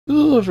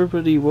Hello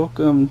everybody,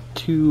 welcome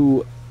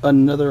to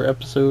another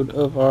episode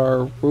of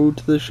our Road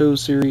to the Show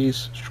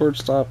series,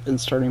 shortstop and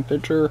starting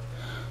pitcher.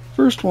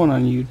 First one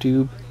on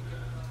YouTube.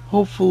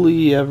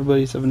 Hopefully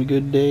everybody's having a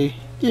good day.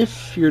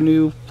 If you're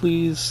new,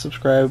 please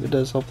subscribe, it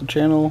does help the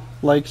channel.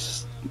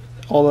 Likes,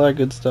 all that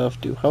good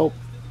stuff do help.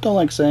 Don't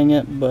like saying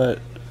it, but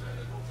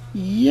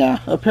yeah,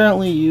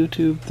 apparently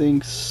YouTube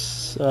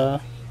thinks,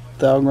 the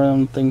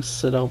algorithm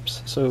thinks it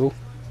helps, so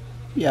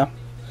yeah.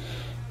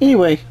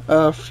 Anyway,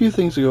 a few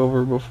things to go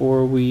over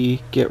before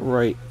we get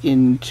right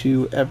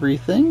into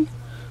everything.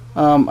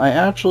 I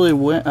actually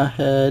went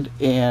ahead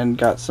and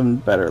got some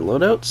better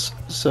loadouts.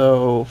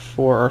 So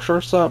for our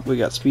shortstop, we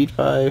got Speed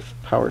 5,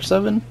 Power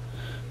 7.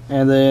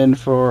 And then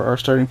for our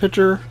starting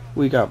pitcher,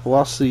 we got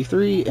Velocity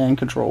 3 and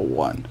Control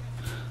 1.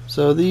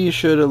 So these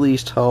should at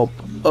least help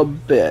a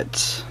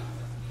bit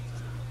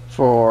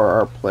for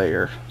our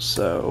player.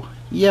 So,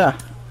 yeah.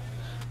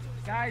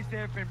 Guys,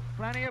 there have been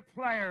plenty of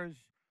players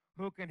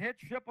who can hit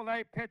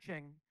AAA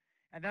pitching,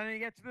 and then they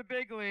get to the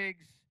big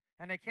leagues,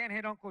 and they can't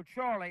hit Uncle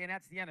Charlie, and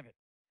that's the end of it.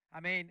 I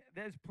mean,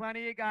 there's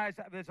plenty of guys.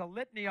 There's a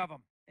litany of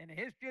them in the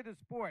history of the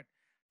sport.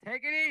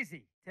 Take it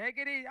easy. Take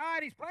it easy. All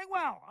right, he's playing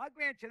well. I'll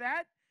grant you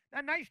that.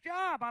 A nice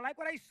job. I like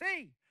what I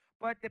see.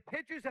 But the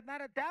pitchers have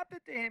not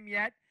adapted to him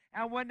yet,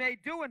 and when they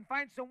do and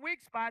find some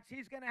weak spots,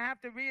 he's going to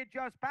have to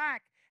readjust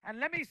back. And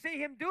let me see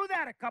him do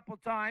that a couple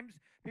times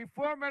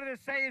before I'm ready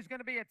to say he's going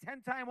to be a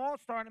 10-time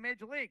All-Star in the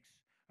Major Leagues.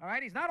 All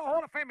right, he's not a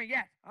Hall of Famer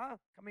yet. I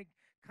mean,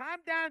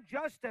 calm down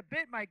just a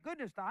bit. My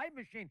goodness, the hype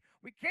machine.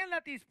 We can't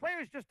let these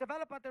players just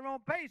develop at their own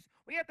pace.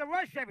 We have to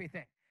rush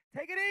everything.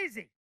 Take it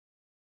easy.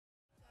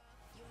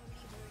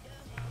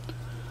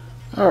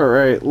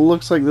 Alright,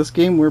 looks like this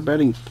game we're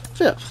batting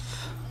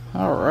 5th.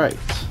 Alright.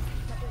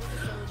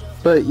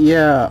 But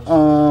yeah,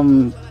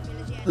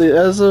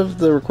 as of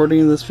the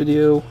recording of this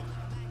video,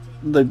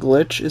 the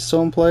glitch is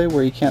still in play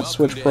where you can't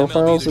switch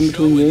profiles in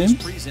between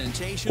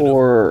games,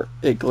 or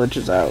it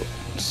glitches out.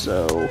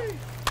 So,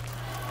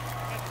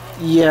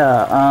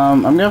 yeah,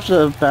 I'm gonna have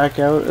to back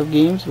out of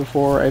games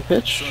before I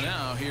pitch,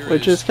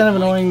 which is kind of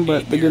annoying,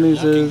 but the good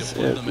news is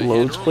it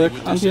loads quick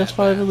on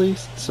PS5 at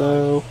least,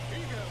 so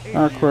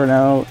not clearing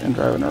out and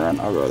driving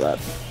around, I'll go with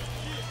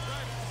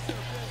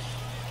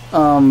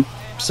that.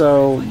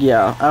 So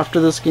yeah, after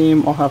this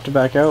game I'll have to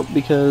back out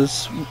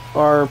because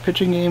our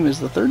pitching game is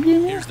the 3rd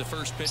game here,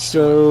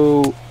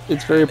 so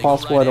it's very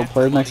possible I don't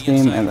play the next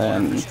game and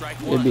then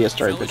it'd be a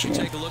starting pitching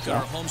game.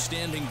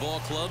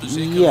 So,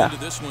 yeah.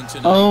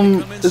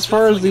 As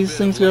far as these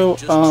things go,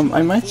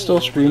 I might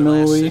still stream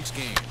MLB.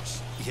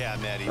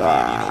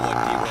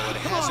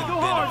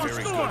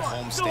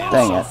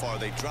 Dang it.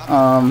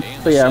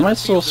 But yeah, I might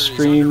still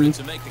stream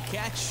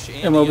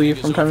MLB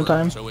from time to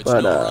time,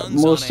 but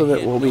most of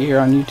it will be here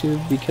on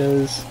YouTube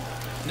because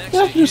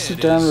yeah, I can just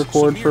sit down and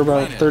record for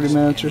about 30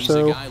 minutes or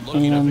so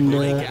and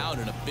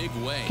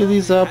get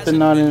these up and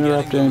not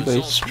interrupt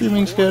anybody's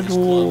streaming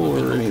schedule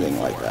or anything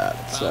like that.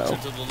 So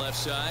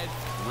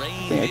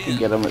I think I can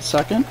get him at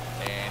second.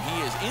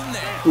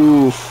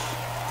 Oof.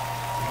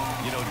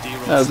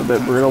 That was a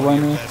bit brutal by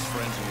me.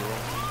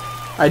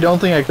 I don't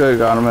think I could have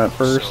got him at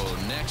first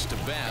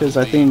because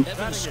I think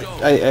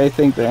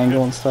the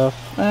angle and stuff,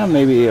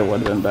 maybe it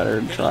would have been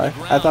better to try.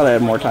 I thought I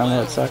had more time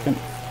at second.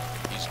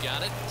 Let's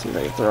see if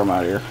I can throw him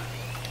out here.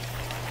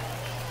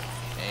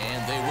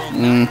 And they will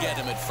not get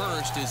him at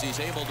first as he's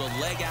able to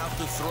leg out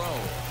the throw.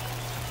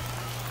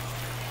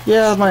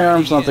 Yeah, my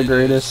arm's not the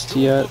greatest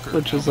yet,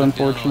 which is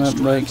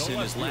unfortunate, but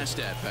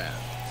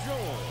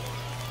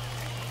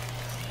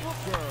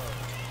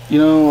you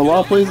know, a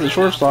lot of plays at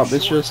shortstop,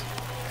 it's just,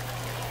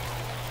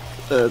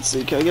 let's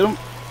see, can I get him?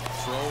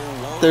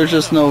 There's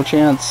just no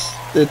chance.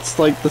 It's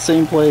like the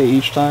same play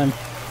each time.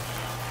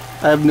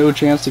 I have no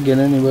chance to get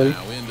anybody.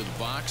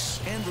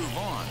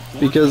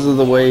 Because of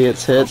the way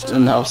it's hit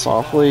and how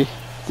softly,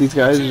 these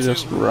guys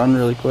just run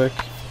really quick.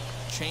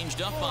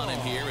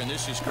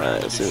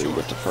 Alright, let's see if we can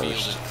get to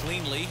first.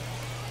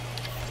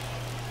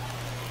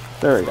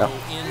 There we go.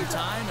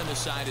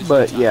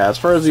 But yeah, as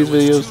far as these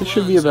videos, they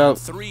should be about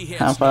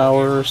half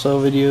hour or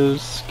so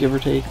videos, give or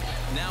take.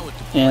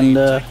 And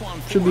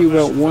should be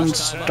about 1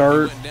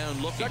 start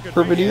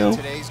per video,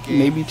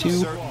 maybe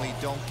 2,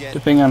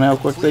 depending on how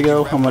quick they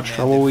go, how much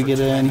trouble we get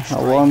in,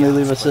 how long they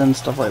leave us in,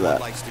 stuff like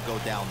that.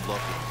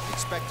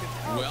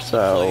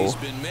 So,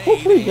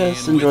 hopefully you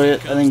guys enjoy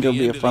it. I think it'll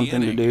be a fun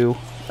thing to do.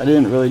 I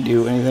didn't really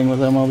do anything with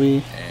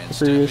MLB the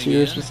previous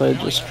years besides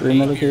just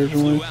stream it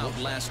occasionally.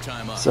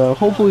 So,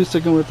 hopefully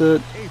sticking with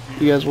it,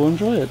 you guys will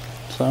enjoy it.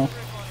 So,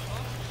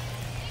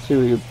 see if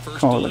we can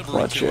come up with a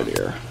clutch hit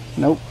here.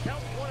 Nope.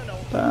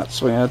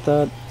 Swing at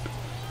that.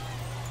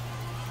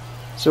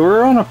 So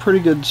we're on a pretty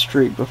good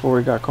streak before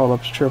we got called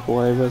up to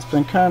AAA, but it's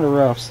been kind of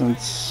rough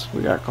since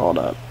we got called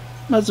up.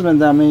 Hasn't been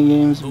that many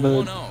games,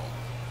 but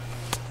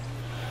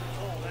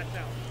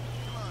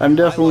I'm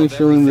definitely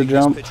feeling the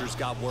jump,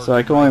 so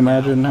I can only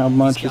imagine how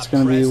much it's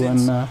going to be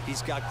when the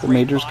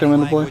majors come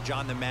into play.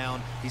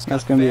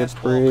 That's going to be a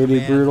pretty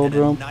brutal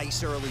jump. I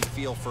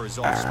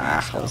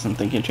wasn't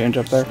thinking change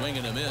up there.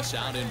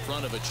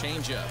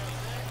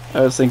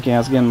 I was thinking I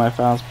was getting my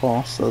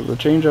fastball, so the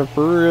changeup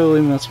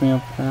really messed me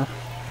up there.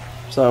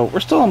 So we're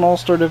still on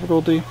all-star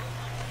difficulty.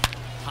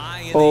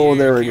 Oh,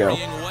 there we go.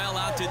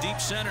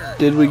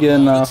 Did we get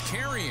enough?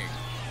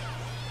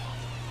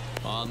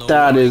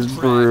 That is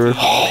brutal.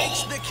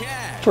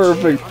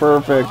 Perfect,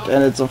 perfect,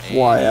 and it's a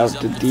fly out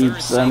to deep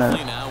center.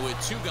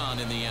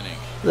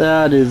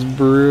 That is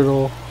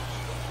brutal.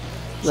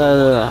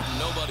 That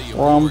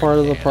wrong part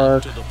of the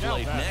park.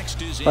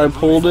 If I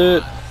pulled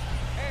it,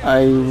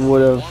 I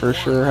would have for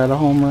sure had a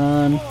home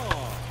run.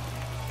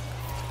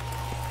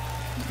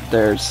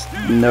 There's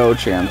no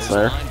chance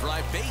there.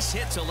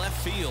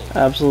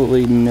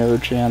 Absolutely no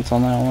chance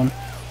on that one.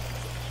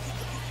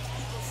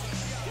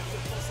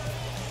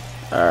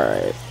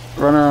 Alright,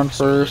 runner on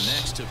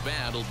first.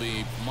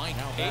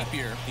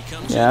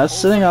 Yeah, I was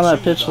sitting on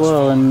that pitch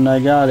low and I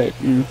got it.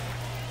 And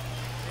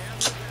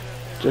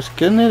just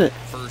couldn't hit it.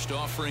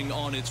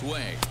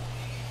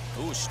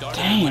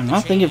 Dang, I'm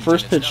not thinking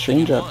first pitch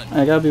changeup.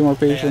 I gotta be more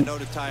patient. I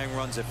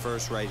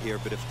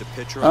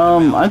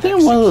think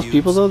I'm one of those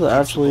people though that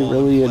actually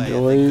really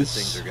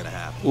enjoys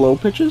low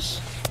pitches.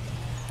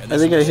 I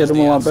think I hit them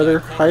a lot better.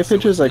 High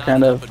pitches, I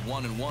kind of,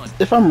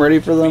 if I'm ready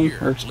for them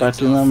or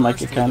expecting them, I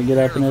can kind of get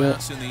up and hit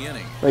it.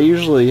 But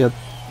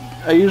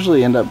I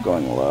usually end up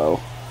going low,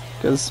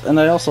 and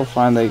I also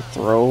find they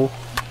throw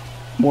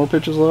more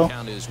pitches low.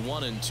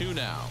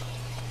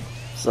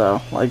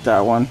 So, like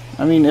that one.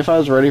 I mean, if I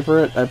was ready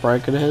for it, I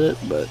probably could have hit it,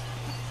 but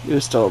it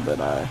was still a bit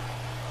high.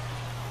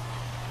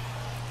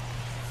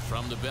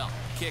 From the belt,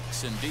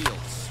 kicks and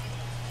deals.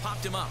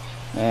 Popped him up.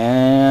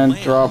 And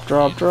drop.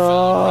 And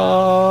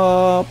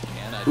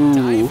a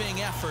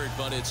diving effort,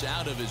 but it's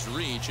out of his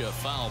reach, a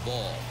foul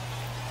ball.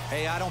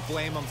 Hey, I don't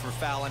blame him for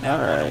fouling that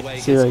one away.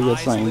 See if I get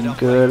something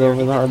good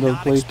over the hard of the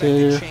plate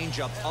here. Change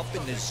up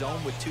in the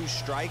zone with 2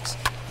 strikes.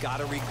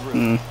 Gotta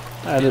regroup.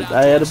 I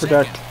had to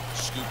protect.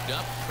 Scooped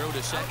up, throw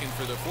to second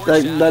for the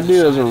That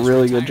dude has a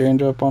really good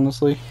changeup,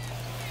 honestly.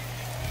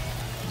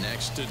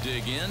 Next to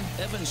dig in,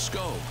 Evan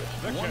Skog.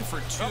 1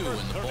 for 2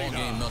 in the ball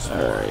game thus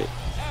far. Alright.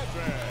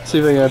 See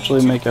if I can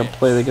actually make a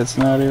play that gets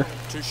him out here.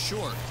 To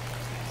short.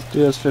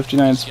 Dude has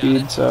 59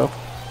 speed, so.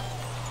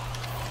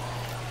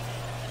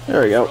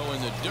 There we go.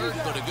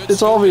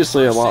 It's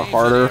obviously a lot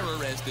harder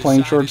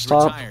playing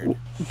shortstop,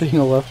 being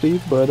a lefty,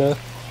 but I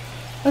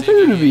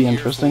figured it'd be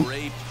interesting.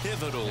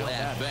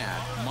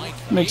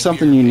 Make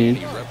something you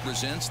need. That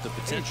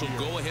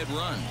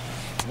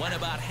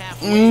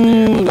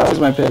was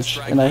my pitch,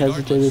 and I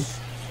hesitated.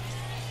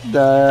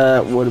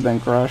 That would have been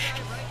crushed.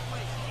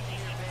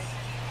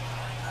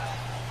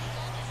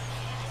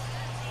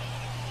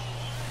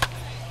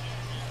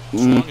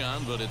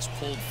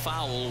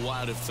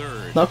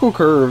 Knuckle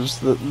curves,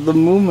 the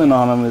movement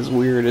on them is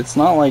weird. It's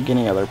not like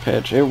any other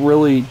pitch. It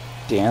really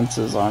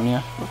dances on you,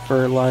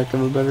 for lack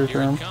of a better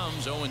term.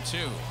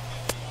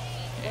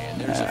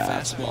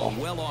 That's ball.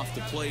 Well off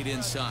the plate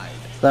inside.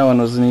 That one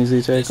was an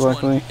easy take,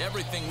 luckily.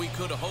 Everything we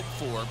could have hoped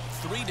for.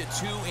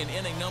 3-2 in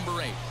inning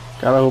number 8.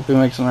 Gotta hope he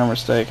makes another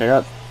mistake. I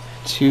got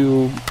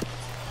 2.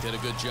 Did a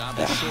good job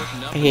to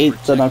shorten up I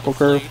hate the knuckle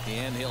curve.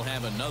 And he'll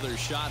have another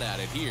shot at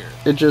it here.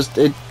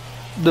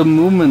 The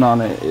movement on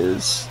it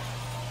is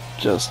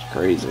just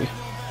crazy.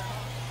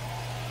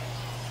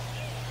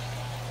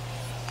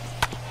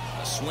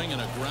 A swing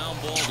and a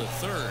ground ball to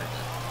third.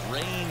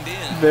 Reined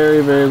in.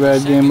 Very, very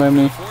bad game by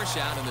me. Force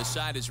out and the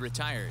side is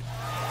retired.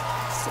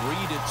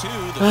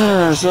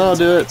 3-2. So I'll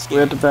do it. We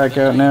have to back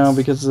out now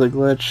because of the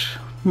glitch.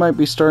 Might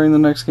be starting the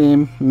next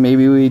game.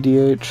 Maybe we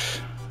DH.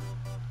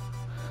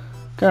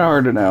 Kind of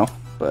hard to know,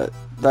 but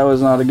that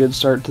was not a good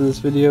start to this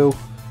video.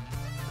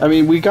 I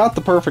mean, we got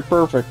the perfect,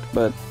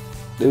 but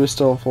it was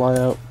still a fly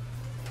out.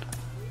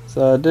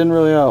 So it didn't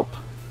really help.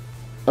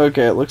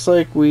 Okay, it looks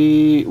like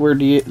they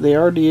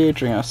are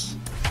DHing us.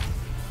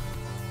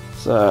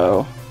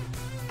 So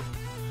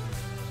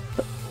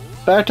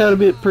backed out a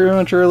bit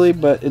prematurely,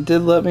 but it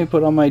did let me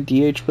put on my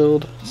DH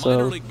build,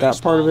 so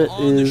that part of it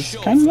is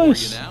kind of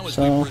nice.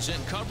 So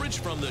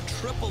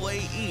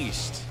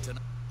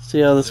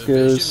see how this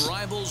goes.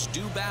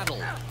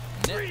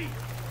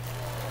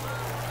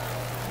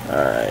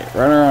 Alright,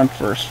 runner on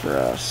first for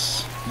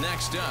us.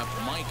 Next up,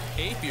 Mike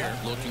Apier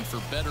looking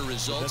for better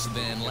results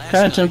than last.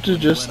 Kind of tempted to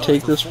just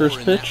take this first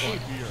pitch.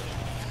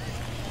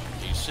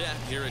 He's set,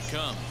 here it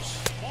comes.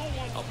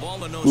 A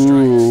ball and no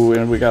Ooh,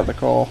 and we got the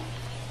call.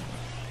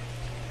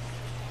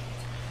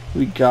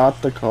 We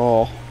got the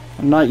call.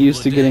 I'm not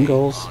used to getting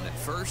calls.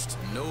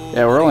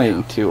 Yeah, we're only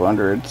hitting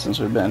 200 since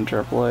we've been in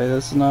AAA.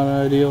 This is not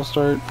an ideal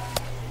start.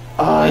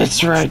 Oh,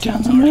 it's right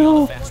down the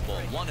middle.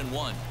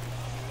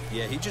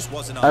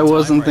 I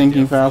wasn't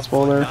thinking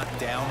fastball there,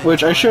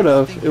 which I should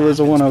have. It was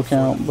a 1-0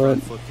 count, but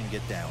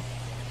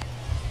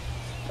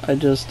I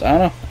don't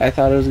know. I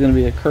thought it was going to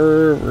be a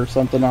curve or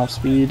something off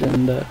speed,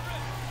 and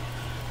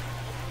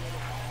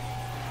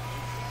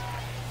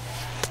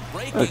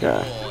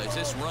okay.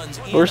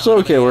 We're still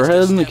okay. We're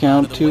ahead in the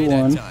count,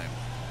 2-1.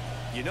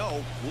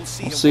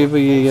 We'll see if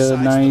we can get a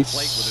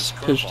nice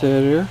pitch to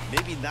hit here.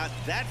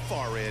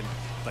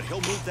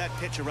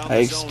 I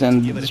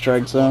extended the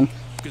strike zone.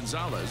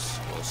 Gonzalez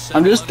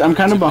will I'm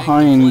kind of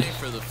behind.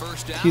 for the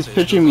first out He's as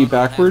pitching me the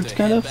runner will have backwards, to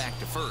kind head of, back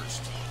to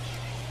first.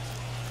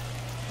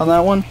 on that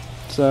one.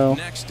 So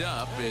Next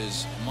up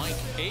is Mike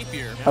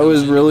Apier. I was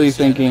Comes into really this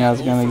thinking I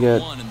was at-bat gonna get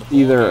 0 for 1 in the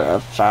either ballgame. a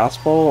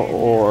fastball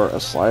or a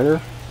slider,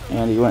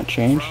 and he went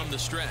change. From the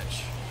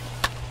stretch.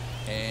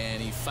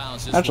 And he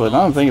fouls this Actually, one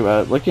now I'm off. thinking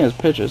about it, looking at his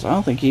pitches, I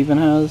don't think he even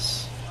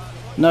has.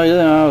 No, he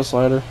doesn't have a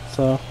slider.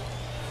 So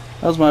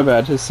that was my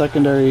bad. His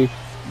secondary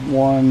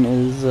one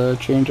is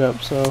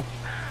changeup. So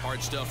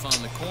Hard stuff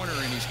on the corner,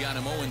 and he's got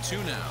him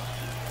 0-2 now.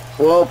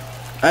 well,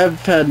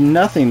 I've had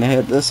nothing to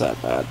hit this at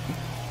bat.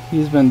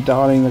 He's been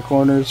dotting the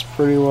corners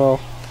pretty well.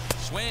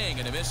 Swing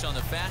and a miss on the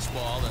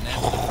fastball, and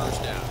that's the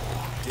first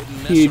out. Didn't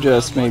mess He around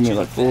just made much me in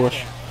look the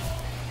foolish.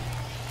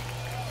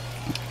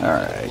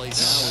 Alright.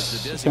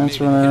 Advance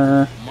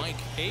runner. Mike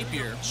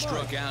Apier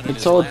struck out in Good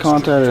his solid last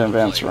contact stretch and of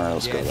advance play. runner.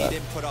 Let's go Yeah, with he that.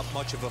 didn't put up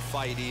much of a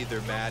fight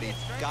either, Matty.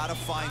 Gotta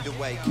find a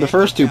way. The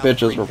first two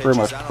pitches were pretty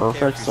much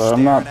perfect, so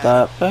I'm not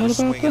that bad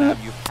about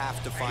that. You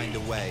have to find a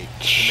way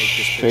to make this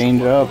pitch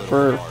Change work up a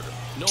for. little harder.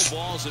 No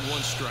balls and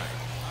one strike.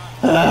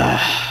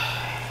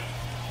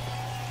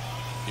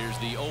 Here's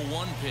the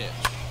 0-1 pitch.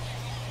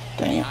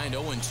 Dang it. Behind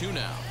 0-2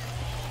 now.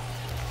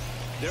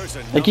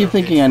 I keep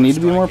thinking I need to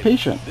be more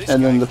patient,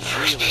 and then the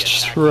first pitch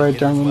is right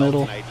down the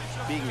middle.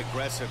 Being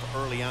aggressive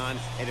early on,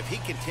 and if he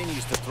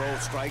continues to throw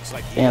strikes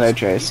like And I he's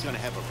chase. going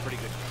to have a pretty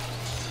good.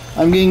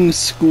 I'm getting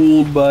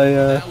schooled by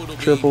That would be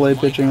AAA Mike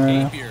pitching right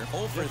now. Apier,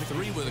 0 for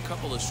 3 with a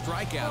couple of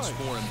strikeouts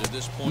for him to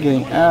this point.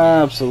 Getting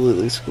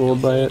absolutely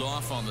schooled by Hold it.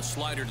 off on the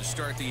slider to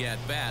start the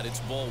at-bat. It's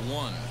ball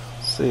 1.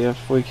 See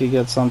if we could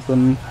get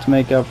something to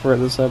make up for it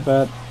this at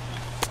bat.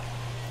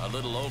 A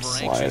little over-anxious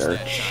Slider.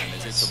 that time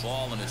as it's a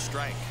ball and a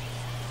strike.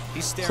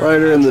 He's staring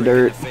Slider in the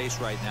Patrick dirt. the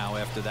face right now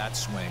after that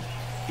swing.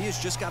 He has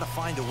just got to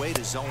find a way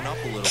to zone up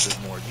a little bit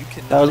more. You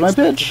cannot That was my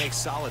expect pitch. to make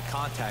solid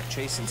contact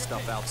chasing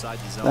stuff outside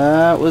the zone.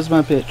 That was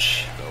my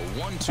pitch.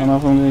 The I 1-2. don't know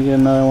if I'm gonna get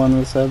another one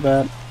this at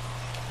bat.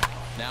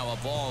 Now a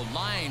ball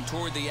lined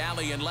toward the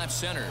alley in left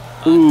center.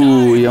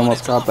 Ooh, he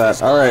almost caught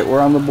that. Alright,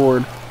 we're on the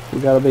board. We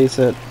got a base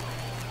hit.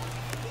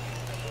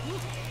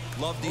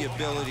 Love the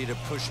ability to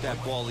push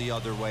that ball the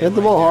other way. Hit the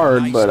right ball there.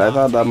 hard, Nice but I knock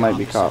thought to that the might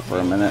be opposite caught for a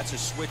field. minute. That's a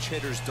switch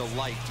hitter's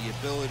delight, the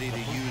ability to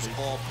use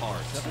all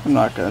parts. I'm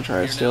not gonna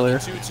try a steal here.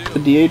 The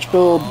DH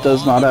build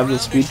does not have the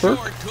speed perk.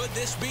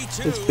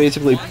 It's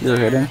basically pure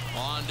hitting.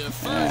 On to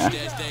first Yeah.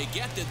 as they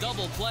get the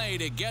double play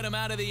to get him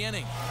out of the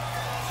inning.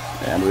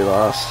 And we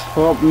lost.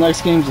 Well, the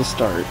next game's a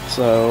start,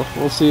 so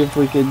we'll see if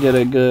we could get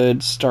a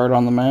good start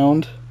on the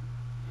mound.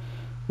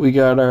 We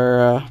got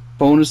our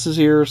bonuses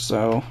here,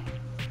 so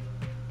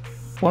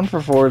 1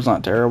 for 4 is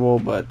not terrible,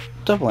 but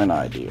definitely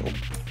not ideal.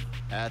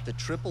 At the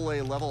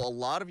AAA level, a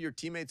lot of your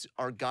teammates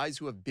are guys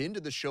who have been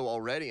to the show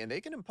already, and they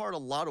can impart a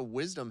lot of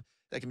wisdom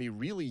that can be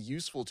really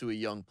useful to a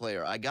young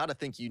player. I got to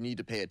think you need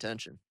to pay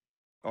attention.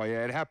 Oh,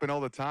 yeah, it happened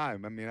all the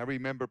time. I mean, I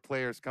remember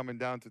players coming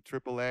down to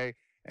AAA,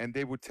 and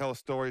they would tell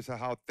stories of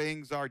how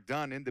things are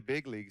done in the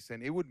big leagues,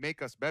 and it would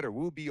make us better.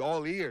 We'll be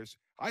all ears.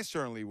 I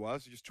certainly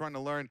was, just trying to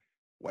learn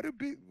what do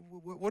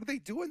they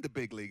do in the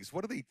big leagues?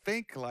 What do they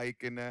think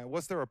like, and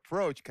what's their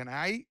approach? Can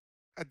I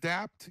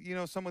adapt,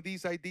 some of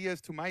these ideas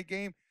to my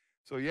game?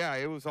 So, yeah,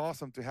 it was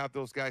awesome to have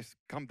those guys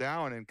come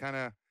down and kind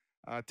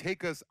of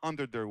take us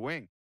under their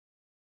wing.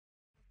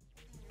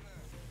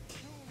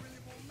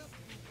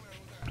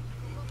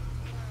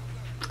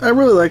 I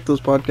really like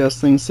those podcast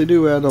things. They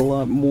do add a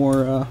lot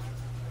more, I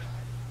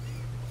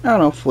don't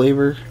know,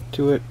 flavor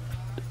to it.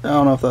 I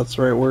don't know if that's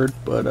the right word,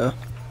 but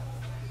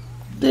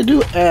they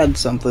do add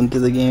something to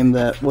the game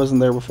that wasn't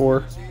there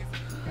before.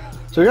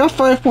 So we got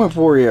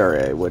 5.4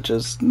 ERA, which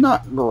is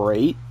not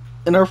great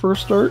in our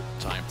first start.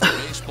 Time for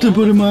baseball To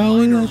put it with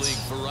mildly, minor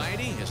that's league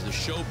variety as the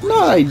show brings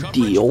not you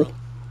coverage ideal. from-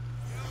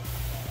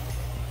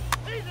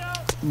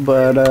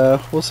 But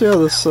we'll see how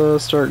this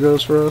start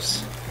goes for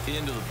us.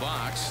 Into the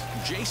box,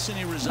 Jason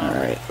Irizarry.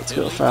 Alright, let's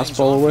He'll go lead things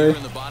fastball off away. here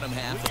in the bottom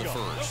half of the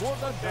first.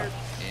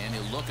 And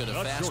he'll look at a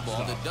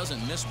fastball that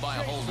doesn't miss by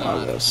a whole I'll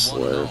lot. go It's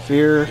slurve 1-0.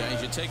 here.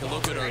 Guys, you take a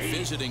look at our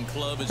visiting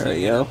club as There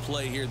they you go.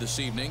 play here this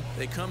evening.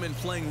 They come in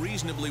playing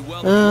reasonably well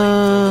of late,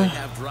 though they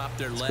have dropped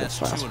their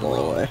Let's last go 2 in a row.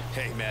 fastball away.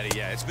 Hey, Matty,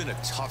 yeah, it's been a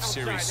tough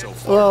series so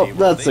far. Well, D-Roll.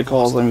 that's the They've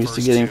calls lost I'm the used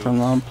to first getting two. from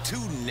them. Two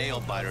nail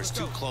biters,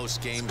 two close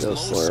games, go low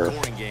slurve.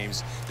 scoring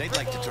games. They'd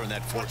like to turn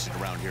that fortune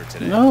around here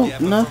today. No, Yeah, but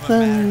from a nothing,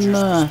 manager's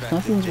perspective,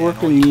 nothing's Dan, all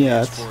working you can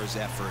yet. ask for is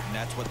effort, and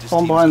that's what this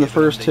Falling team's behind the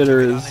given them. first They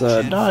hitter took it on is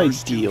the chin. not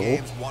First two ideal.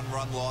 games,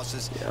 one-run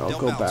losses. Yeah, I'll They'll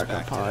go bounce back back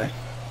up today. high.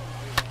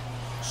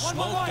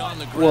 Smoked on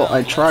the Well, ground,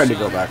 I tried to left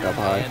go side. back up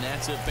high, And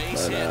that's a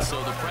base but, hit, so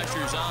the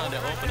pressure's on to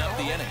open up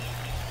the inning.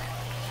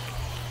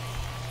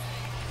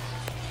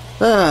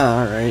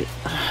 Alright.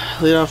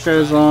 Leadoff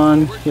guy's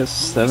on. He has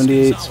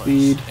 78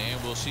 speed.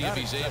 And we'll see if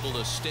he's able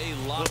to stay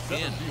locked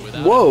in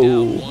without Whoa. a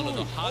doubt, one of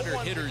the hotter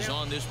hitters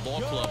on this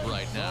ball club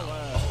right now.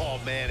 Oh,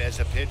 man, as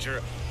a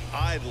pitcher,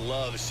 I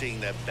love seeing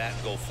that bat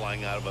go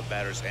flying out of a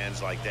batter's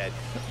hands like that.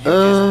 You just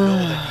know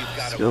that you've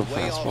got go to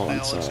way off fastball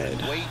balance inside.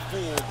 and way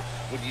fooled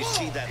when you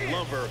see that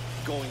lumber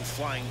going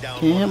flying down.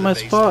 Can't hit one my of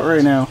the spot bases.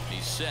 right now.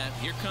 He's set.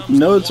 Here comes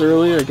No, the it's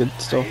early. I 1-1. could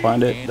still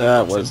find it.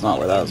 That was not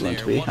where that was meant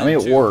to be. I mean,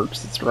 it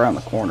works. It's around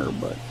the corner,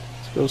 but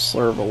let's go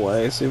slurve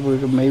away. See if we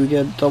can maybe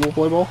get a double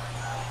play ball.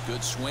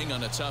 Good swing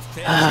on a tough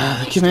pitch.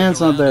 The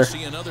command's not there.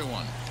 See another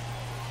one.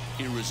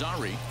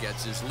 Irizarry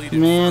gets his lead.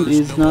 Command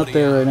is not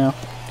there right now.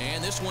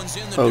 And this one's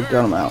in the Oh, dirt.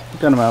 got him out.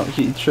 Got him out.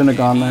 He shouldn't have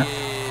gone there. He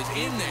is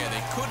in there.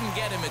 They couldn't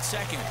get him at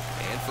second.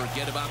 And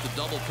forget about the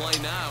double play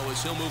now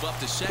as he'll move up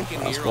to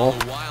second here on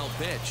the wild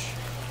pitch.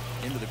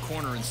 Into the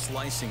corner and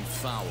slicing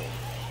foul.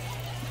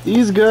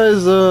 These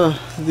guys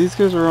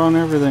are on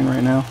everything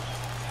right now.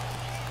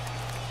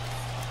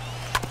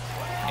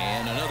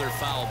 And another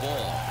foul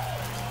ball.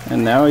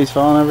 And now he's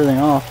fouling everything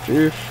off.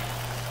 Jeez.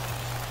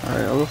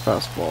 Alright, I'll go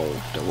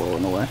fastball. Double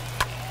in the way.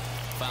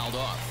 Fouled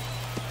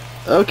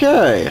off.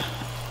 Okay.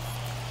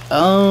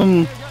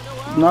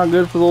 Not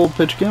good for the old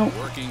pitch count.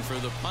 Working for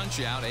the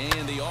punch out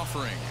and the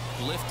offering.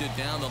 Lifted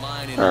down the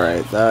line.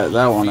 Alright,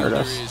 that one hurt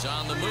us. Is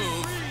on the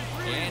move,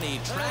 and he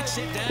tracks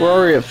it down. We're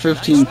already at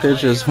 15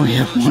 pitches. We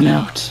have one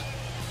out.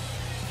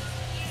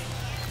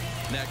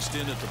 Next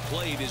in at the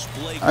plate is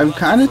Blake. I'm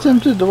kind of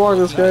tempted to walk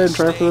this guy and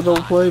try for the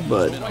double play,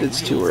 but it's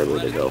too early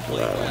to go for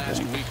that, I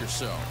think.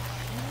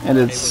 And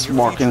it's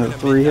walking the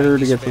 3-hitter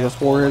to get to the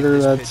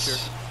 4-hitter.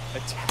 That's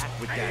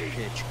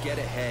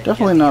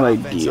definitely not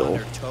ideal.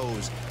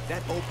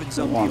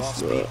 That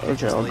wants the...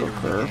 Okay, I'll go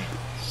curve.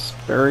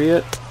 Bury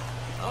it.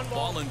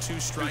 Ball and 2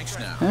 strikes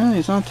now. Yeah,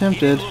 he's not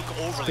tempted.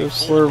 Let's go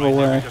slurve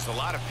away. Because a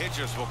lot of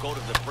pitchers will go to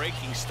the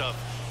breaking stuff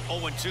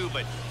 0-2,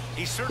 but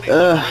he's certainly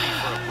ready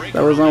for a break.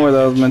 That was not where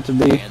that was meant to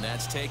be. And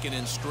that's taken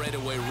in straight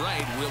away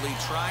right. Will he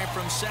try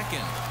from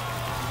second?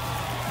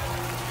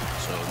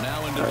 So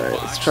now into the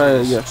box. Let's try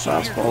to get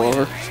fastball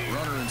over.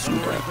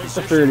 Okay.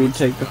 I figured he'd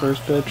take the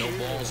first pitch. No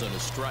balls and a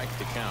strike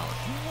to count.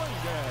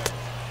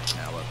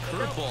 Now a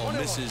curveball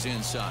misses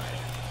inside.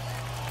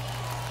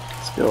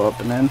 Let's go up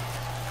and in.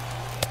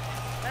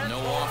 No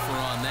offer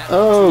on that.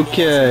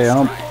 Okay,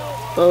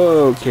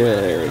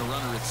 okay.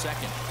 Runner at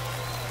second.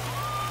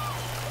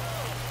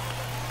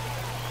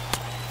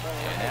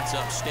 And that's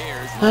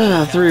upstairs.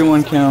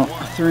 3-1 count.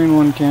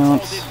 3-1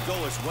 counts.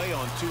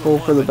 Pull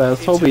for the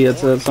best. Hope he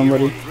hits it at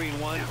somebody.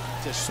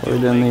 Or he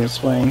didn't even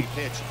swing.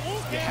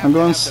 I'm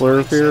going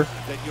slurve here.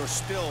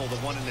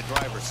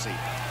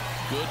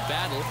 Good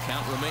battle.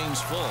 Count remains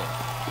full.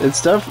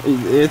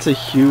 It's a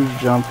huge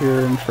jump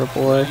here in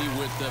AAA.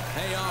 With the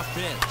payoff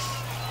pitch.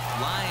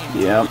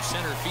 Line Yep.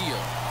 center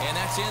field. And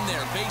that's in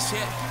there. Base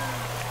hit.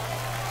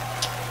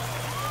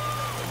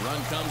 The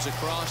run comes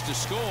across to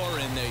score,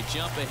 and they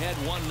jump ahead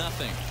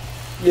 1-0.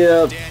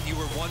 Yep. Dan, you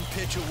were 1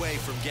 pitch away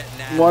from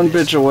getting out. One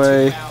pitch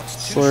away.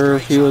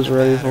 Slurve, he was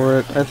ready for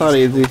it. I thought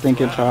he'd be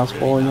thinking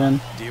fastball again.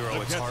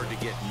 Dero, it's hard to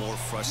get more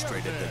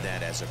frustrated than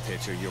that as a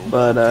pitcher. You're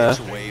But, 1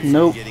 pitch away from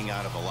nope. getting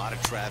out of a lot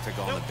of traffic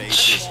on the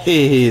bases. Jeez.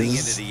 Getting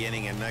into the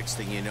inning, and next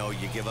thing you know,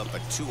 you give up a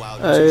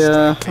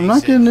 2-out. I'm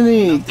not getting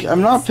any.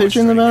 I'm not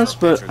pitching the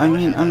best, but I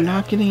mean, I'm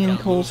not getting any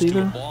calls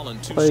either.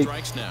 Like,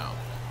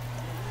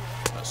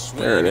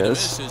 there it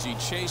is.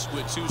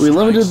 We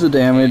limited the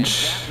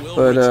damage,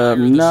 but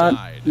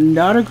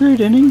not a great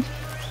inning,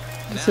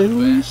 to say the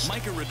least.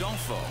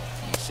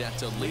 Set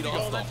to lead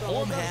off the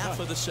home half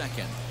of the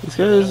second. These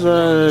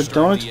guys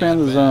don't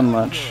expand the zone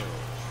much.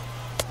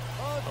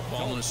 A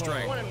ball and a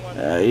strike.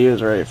 He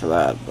was ready for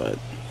that, but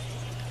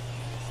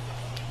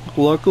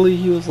luckily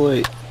he was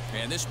late.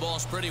 And this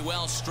ball's pretty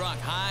well struck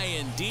high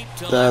and deep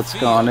to That's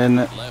left gone, field. isn't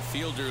it? Left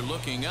fielder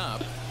looking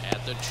up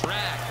at the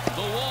track.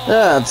 The wall.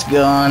 That's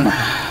gone.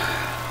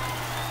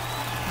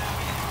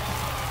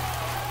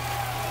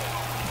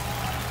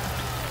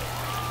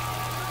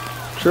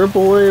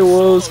 AAA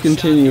woes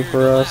continue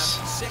for us.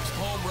 6th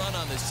home run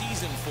on the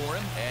season for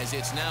him, as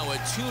it's now a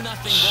 2-0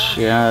 ball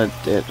game. Yeah,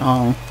 it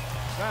hung.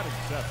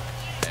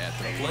 At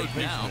the plate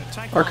now.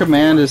 Our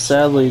command is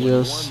sadly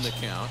just. Won the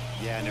count.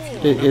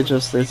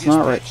 It's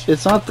not right.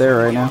 It's not there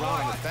right now.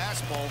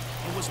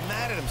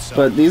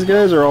 But these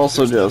guys are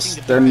also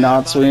just. They're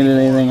not swinging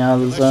anything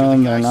out of the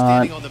zone. They're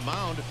not.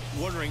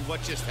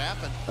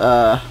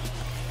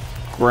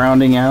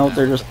 Grounding out.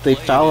 They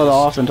foul it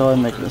off until I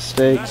make a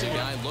mistake.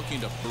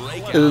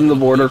 And then the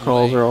border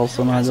calls are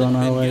also not going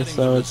our way.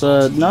 So it's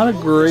not a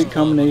great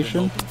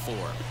combination.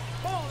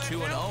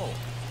 2-0.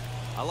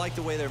 I like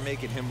the way they're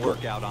making him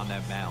work out on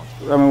that mound.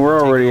 I mean,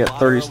 we're already at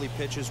 30.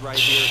 Right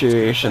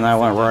Sheesh, and that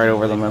went right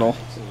over the middle.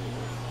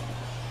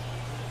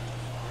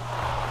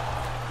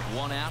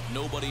 1 out,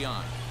 nobody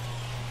on.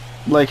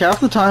 Like, half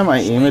the time I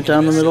aim it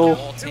down the middle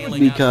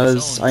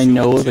because I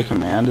know the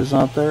command is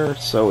not there,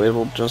 so it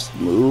will just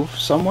move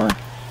somewhere.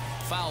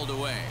 Fouled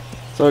away.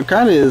 So it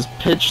kind of is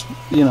pitch,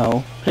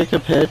 pick a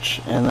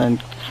pitch and then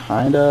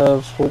kind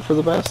of hope for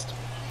the best.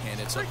 And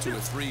it's up to a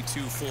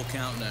 3-2 full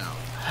count now.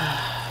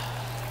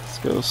 Let's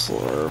go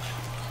slurve.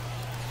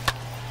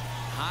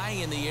 High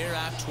high in the air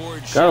out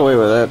towards Got away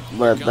with it,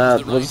 but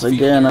that was,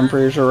 again, I'm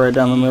pretty sure right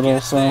down the middle,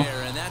 so...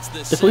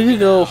 If we could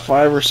go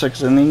 5 or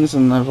 6 innings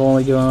and I've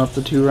only given up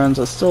the 2 runs,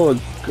 that's still a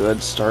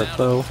good start,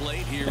 though.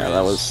 Yeah,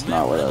 that was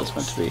not what that was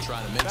meant to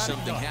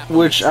be.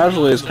 Which,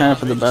 actually, is kind of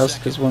for the best,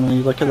 because when we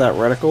look at that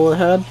reticle it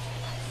had,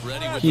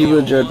 he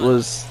legit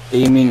was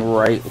aiming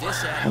right where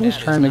I was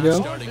trying to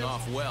go.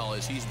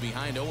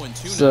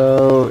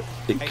 So,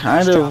 it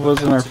kind of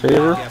was in our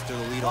favor.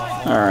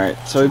 Alright,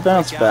 so he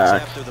bounced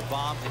back.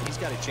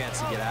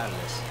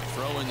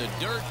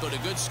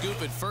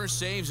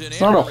 It's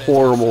not a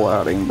horrible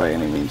outing by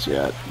any means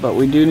yet, but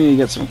we do need to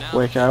get some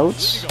quick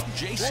outs.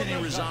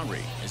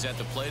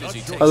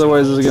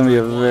 Otherwise, this is going to be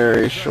a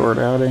very short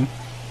outing.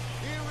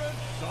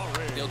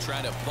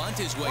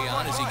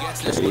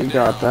 Okay, you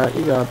got that,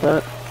 you got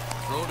that.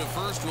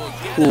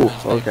 Ooh,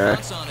 okay.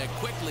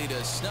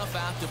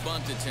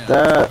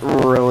 That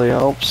really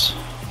helps.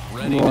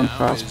 Going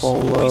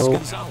fastball low.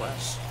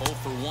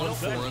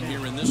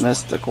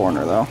 Missed the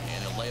corner though.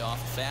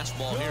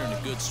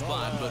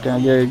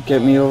 Gonna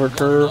get me over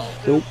curve.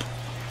 Nope.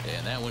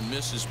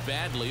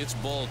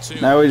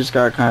 Now we just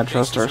gotta kind of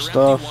trust our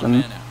stuff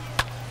and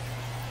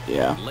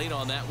yeah.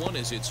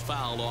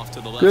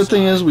 Good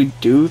thing is we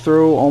do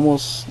throw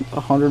almost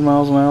 100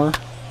 miles an hour.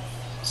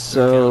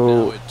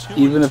 So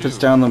even if it's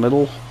down the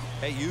middle,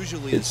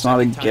 it's not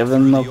a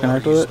given they'll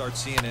connect with it.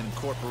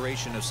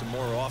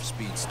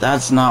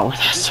 That's not what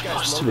that's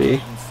supposed to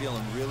be.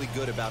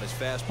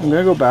 I'm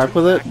gonna go back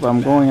with it, but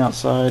I'm going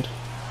outside.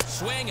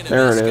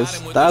 There it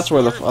is. That's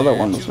where the other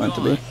one was meant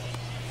to be.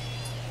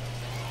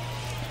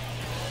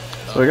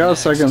 So we got a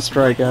second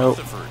strikeout.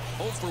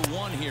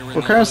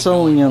 We're kind of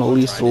settling in at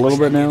least a little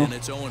bit now.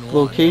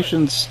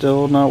 Location's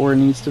still not where it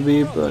needs to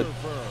be, but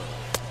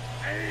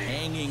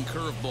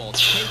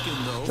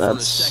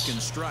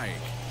that's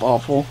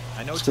awful.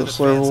 Still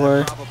slurve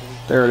away.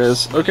 There it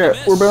is. Okay,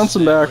 we're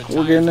bouncing back.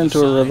 We're getting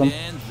into a rhythm.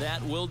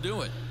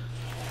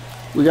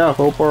 We gotta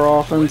hope our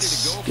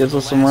offense gives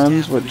us some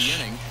runs,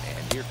 which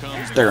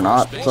they're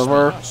not so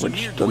far,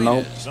 which doesn't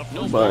help.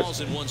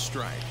 But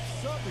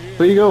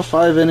we go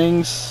 5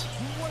 innings,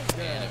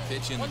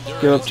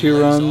 give up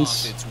 2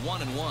 runs.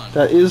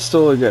 That is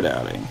still a good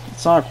outing.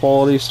 It's not a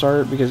quality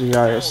start because you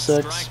got a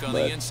 6,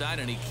 but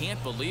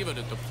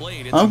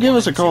I'll give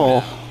us a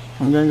call.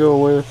 I'm gonna go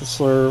away with the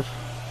slurve.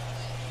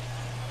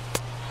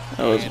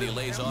 That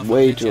was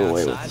way too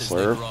away with the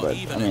slurve, but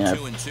I mean I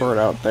prefer it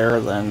out there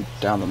than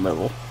down the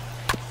middle.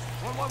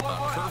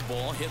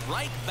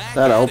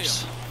 That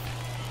helps.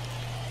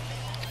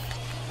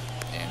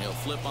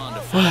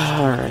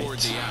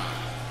 Alright.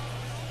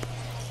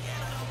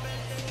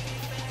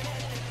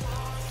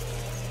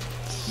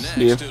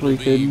 See if we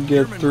can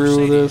get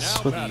through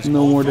this with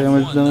no more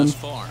damage done.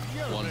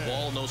 1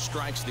 ball, no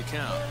strikes to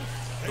count.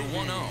 The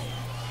 1-0.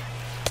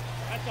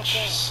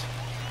 Jeez.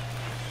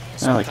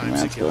 I like the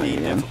man's going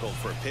again.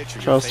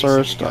 Trust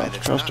our stuff.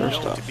 Trust our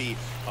stuff.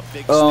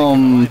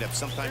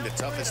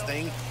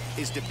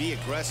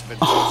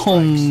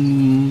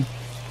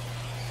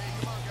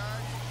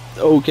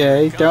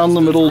 Okay, down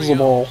the middle's the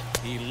ball.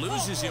 He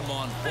loses him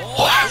on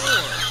ball 4.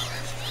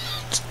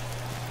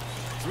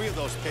 3 of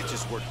those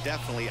pitches were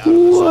definitely out of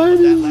the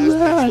zone. That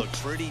last pitch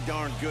looked pretty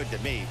darn good to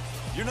me.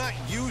 You're not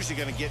usually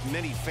going to get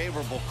many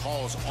favorable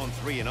calls on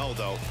 3-0,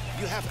 though.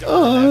 You have to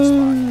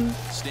earn that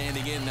spot.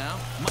 Standing in now,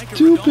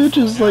 2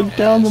 pitches like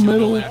down the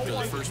middle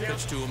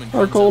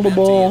are called a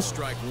ball.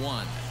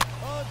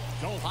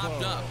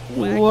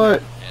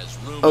 What?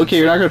 Okay,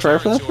 you're not gonna try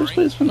for that first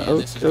baseman?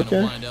 Oh,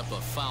 okay.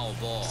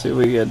 See if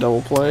we get a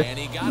double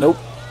play. Nope.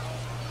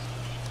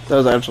 That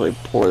was actually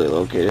poorly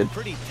located.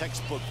 Pretty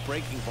textbook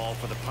breaking ball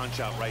for the punch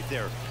out right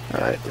there.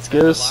 Alright, let's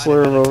get a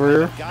slurve over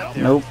here.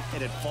 Nope.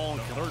 It had fallen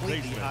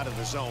completely out of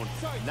the zone.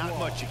 Not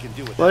much you can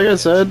do with like I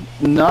said,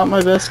 not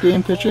my best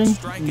game pitching,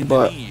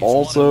 but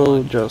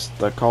also just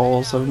the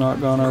calls have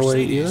not gone our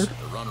way either.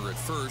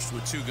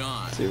 Let's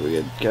see if we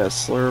can get a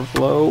slurve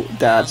low.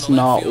 That's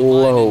not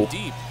low.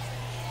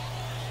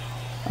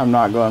 I'm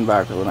not going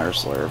back with another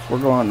slurve. We're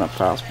going a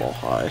fastball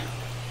high.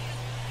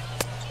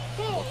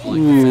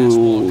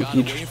 Ooh,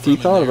 he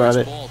thought about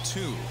it.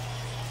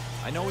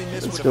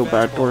 Let's go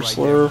backdoor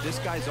slurve.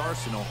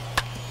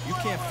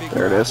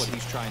 There it is.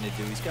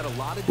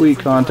 Weak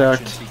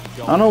contact.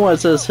 I don't know why it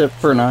says hit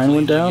per 9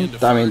 went down.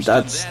 I mean,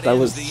 that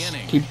was,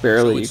 he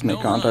barely made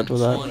contact with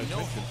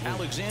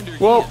that.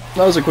 Well,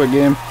 that was a quick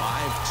game.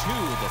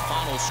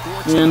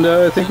 And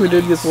I think we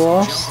did get the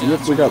loss.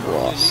 Yep, we got the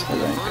loss, I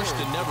think.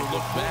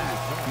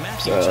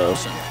 So,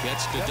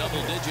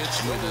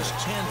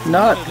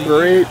 not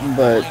great,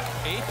 but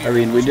I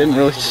mean, we didn't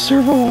really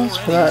deserve a loss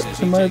for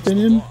that, in my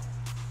opinion.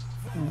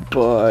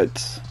 But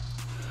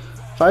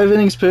 5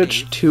 innings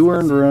pitched, 2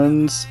 earned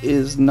runs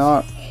is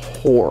not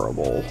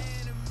horrible.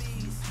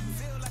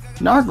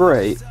 Not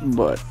great,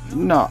 but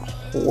not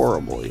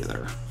horrible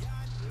either.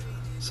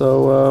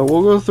 So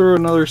we'll go through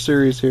another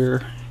series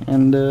here,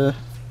 and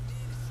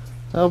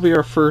that'll be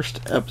our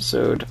first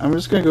episode. I'm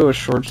just gonna go with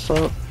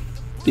shortstop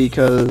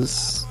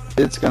because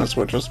it's going to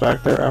switch us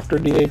back there after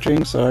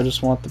DHing, so I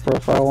just want the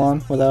profile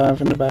on without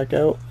having to back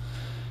out.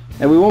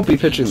 And we won't be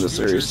pitching the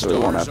series, so we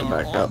won't have to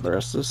back out the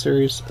rest of the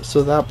series,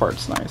 so that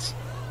part's nice.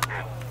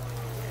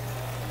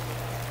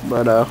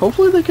 But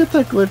hopefully they get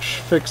that glitch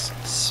fixed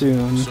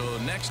soon,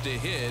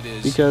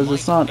 because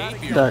it's not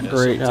that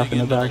great having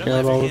to back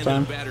out all the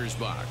time.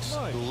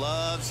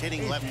 Loves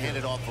hitting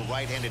left-handed off for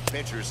right-handed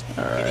pitchers.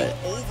 Alright.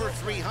 Over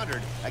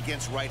 300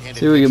 against right-handed.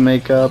 See what we can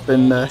make up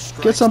and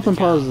get something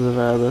positive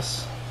out of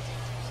this.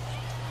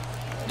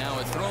 Now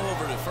a throw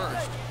over to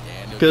first.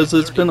 Because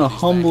it's been a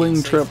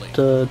humbling trip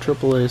to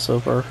AAA so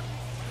far.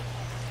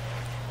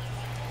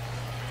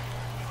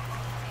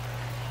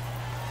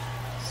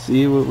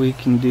 See what we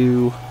can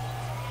do.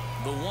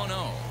 The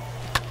 1-0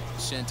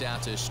 sent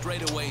out to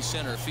straightaway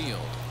center field.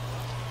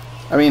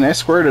 I mean, I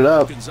squared it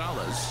up.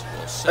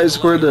 I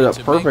squared it up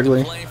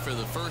perfectly. I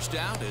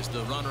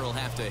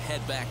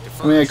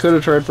mean, I could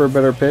have tried for a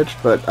better pitch,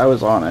 but I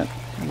was on it.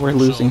 We're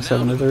losing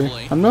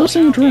 7-3. I'm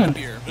noticing a trend.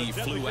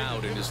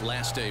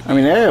 I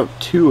mean, I have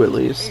 2 at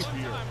least.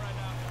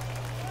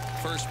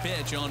 First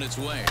pitch on its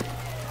way.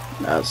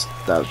 That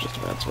was just a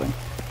bad swing.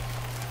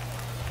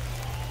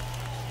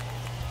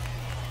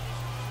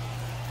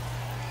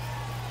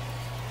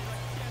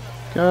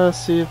 Gotta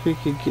see if we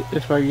could get,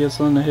 if I get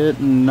something to hit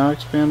and not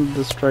expand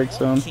the strike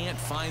zone. Can't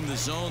find the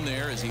zone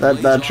there as he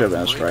that should have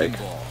been a strike.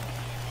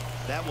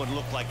 That would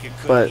look like it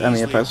could. But I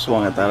mean, if I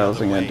swung at that, I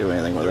wasn't gonna do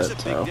anything with it.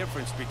 So.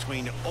 Difference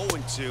between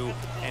 0-2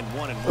 and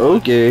 1-1.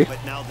 Okay. But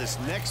now this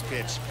next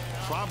pitch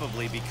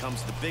probably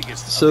becomes the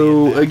biggest.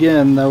 So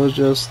again, that was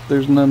just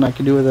there's nothing I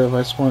could do with it if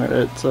I swung at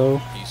it. So.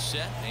 He's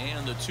set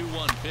and the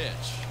 2-1 pitch.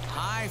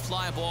 High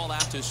fly ball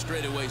out to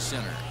straightaway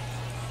center.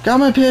 Got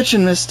my pitch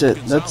and missed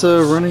it. That's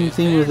a running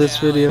theme of this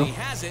video.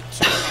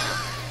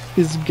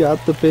 He's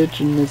got the pitch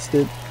and missed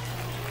it.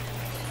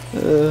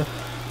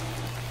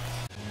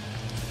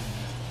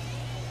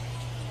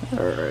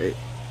 Alright.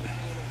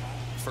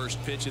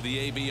 First pitch of the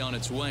AB on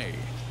its way.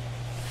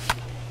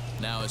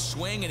 Now a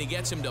swing and he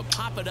gets him to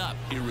pop it up.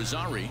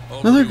 Irizarry.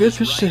 Another good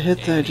pitch to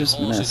hit that I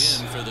just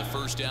missed. For the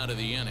first out of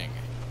the inning.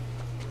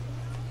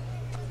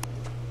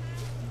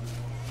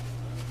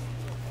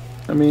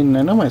 I mean,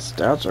 I know my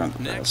stats aren't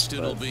the Next, best,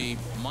 it'll be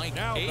Mike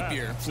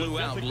Apier. Flew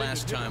out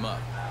last time up.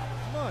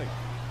 Mike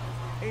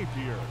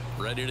Apier.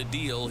 Ready to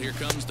deal. Here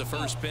comes the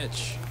first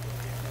pitch.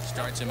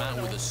 Starts him out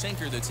with a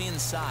sinker that's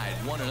inside,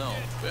 1-0.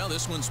 Well,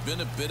 this one's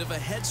been a bit of a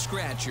head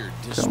scratcher,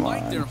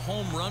 despite their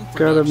home run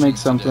production. Gotta make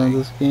something of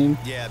this game.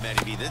 Yeah,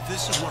 Matty B,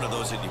 this is one of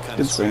those that you kind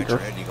of scratch your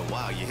head and you go,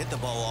 wow, you hit the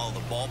ball all the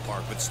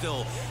ballpark, but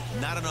still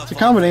not enough. It's a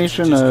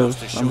combination of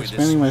I'm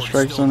expanding my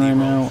strike zone right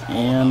now,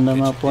 and I'm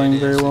not playing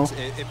very well.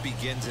 It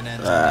begins and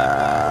ends on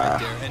that right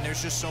there, and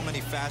there's just so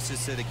many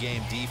facets to the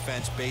game.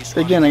 Defense, base.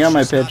 Again, I got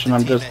my pitch, and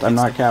I'm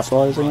not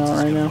capitalizing on it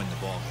right now.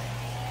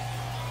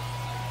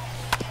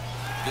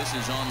 This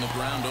is on the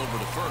ground over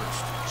to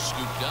first.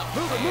 Scooped up,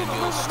 and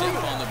he'll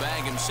step on the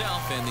bag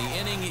himself, and the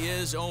inning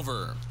is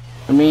over.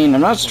 I mean, I'm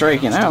not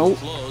striking out.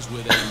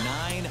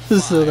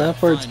 So that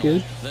part's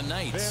good. The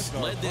Knights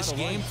led this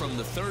game from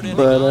the third inning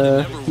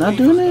but not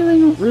doing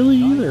anything really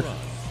either.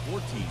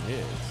 14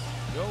 hits,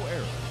 no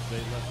errors.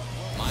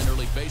 Minor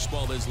League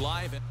Baseball is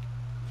live.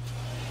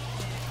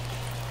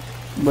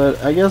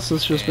 But I guess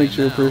this just makes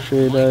you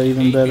appreciate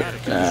even better.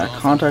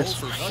 Contacts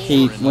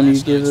hate when you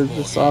give it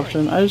this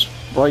option. I just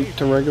like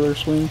to regular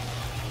swing.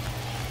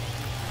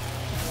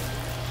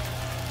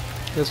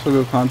 Guess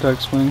we'll go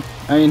contact swing.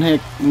 I mean,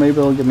 heck, maybe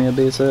it'll give me a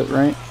base hit,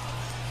 right?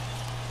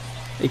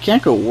 It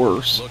can't go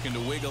worse. Looking to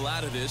wiggle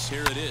out of this.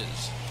 Here it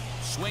is.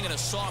 Swinging a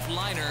soft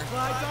liner.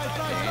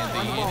 And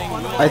the inning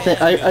will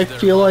I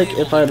feel like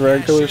if I had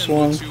regular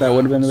swung, that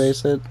would have been a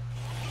base hit.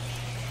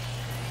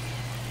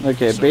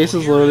 Okay,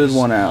 bases loaded,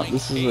 1 out.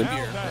 This is a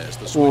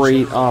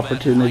great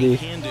opportunity.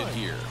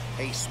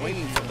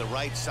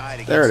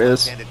 There it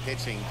is.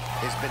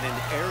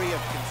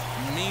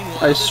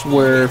 I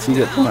swear if you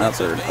get one out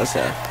third. Okay.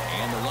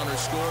 And the runner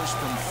scores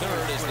from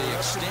third as they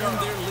extend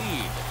their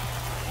lead.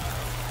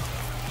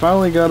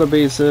 Finally got a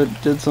base hit,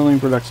 did something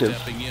productive.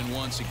 Stepping in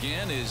once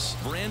again is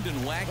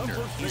Brandon Wagner.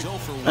 He's 0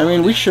 for 1. I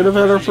mean, we should have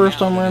had our first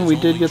home run. We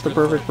did get the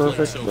perfect,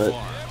 but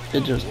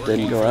it just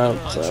didn't go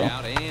out, so.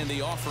 And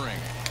the offering.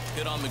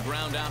 Hit on the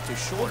ground out to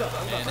short,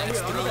 and that's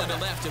through into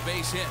left, a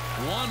base hit.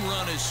 1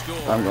 run is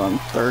scored. I'm going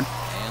third.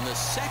 And the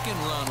second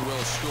run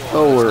will score.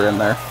 Oh, we're in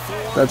there.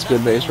 That's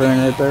good base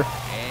running right there.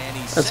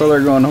 I saw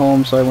they're going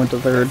home, so I went to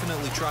third.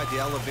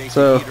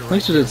 So at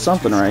least we did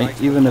something right,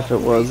 even if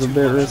it was a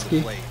bit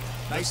risky.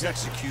 Nice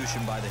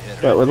execution by the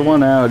hitter. But with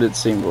 1 out, it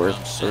seemed worth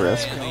the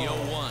risk.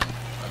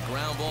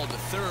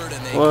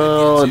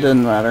 Well, it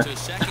didn't matter.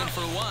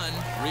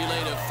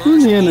 In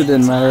the end, it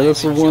didn't matter.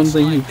 That's the one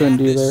thing he couldn't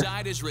do there.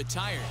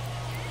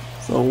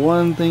 The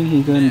one thing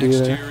he couldn't do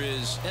there. Here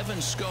is Evan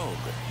Skog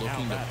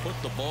looking to put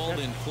the ball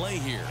in play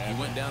here. He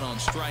went down on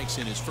strikes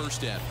in his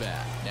first at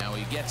bat. Now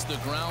he gets the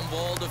ground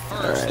ball to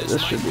first. Alright,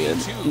 this should be an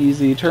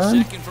easy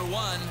turn. Second for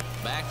 1.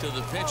 Back to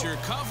the pitcher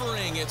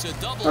covering. It's a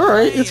double.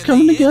 Alright, it's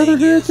coming together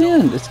here at the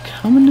end. It's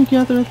coming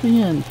together at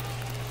the end.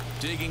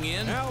 Digging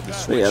in.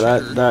 But yeah,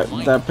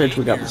 that pitch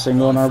we got the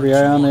single and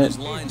RBI on it.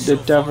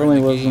 It definitely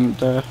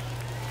wasn't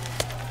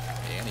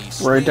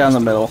right down the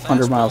middle,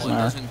 100 miles an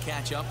hour. Doesn't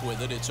catch up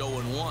with it. It's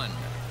 0-1.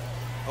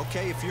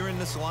 Okay, if you're in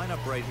this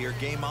lineup right here,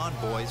 game on,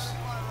 boys.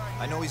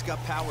 I know he's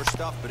got power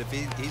stuff, but if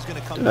he's going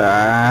to come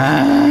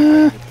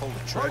back, pull the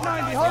trigger.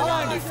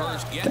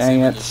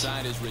 Dang it. The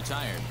side is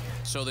retired.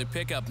 So they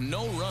pick up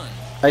no run.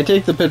 I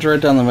take the pitch right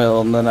down the middle,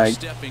 and then I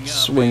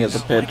swing at the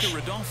pitch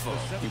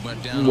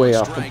way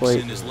off the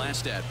plate.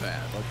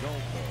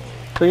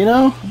 But you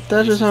know,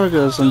 that's just how it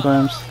goes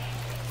sometimes.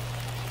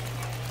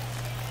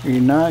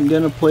 You're not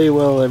gonna play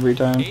well every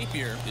time.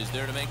 Apier is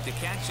there to make the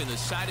catch, and the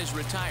side is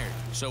retired.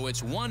 So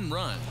it's 1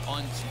 run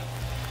on.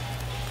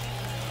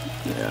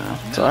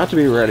 Yeah, so I have to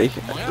be ready.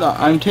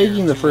 I'm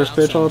taking the first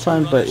pitch all the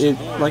time, but it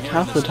like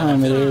half the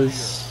time it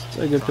is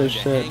a good pitch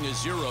hit.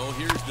 Here's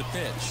the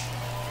pitch.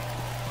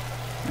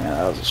 Yeah,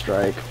 that was a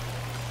strike.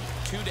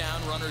 2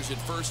 down, runners at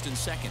first and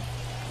second.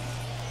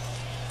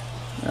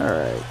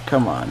 Alright,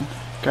 come on.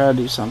 Gotta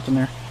do something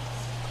here.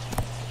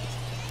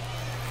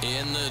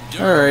 In the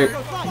dirt.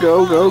 Alright,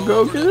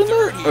 go, get in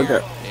there.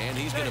 Okay. And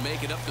he's gonna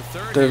make it up to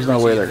third. There's no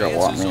way they're gonna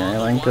want me or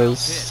anything,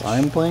 because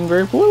I'm playing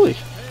very poorly.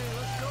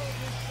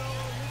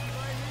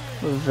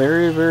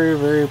 Very, very,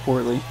 very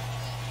poorly.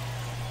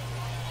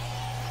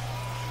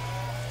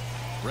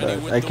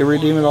 But I can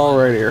redeem it all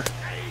right here.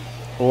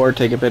 Or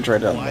take a pitch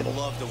right down the middle. I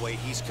love the way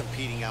he's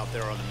competing out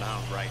there on the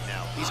mound right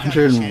now. He's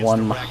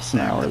 101 miles an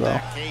hour though.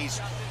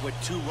 With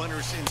 2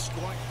 runners in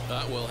scoring.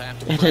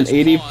 And an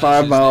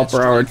 85 mile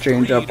per hour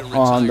changeup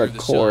on the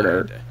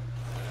quarter.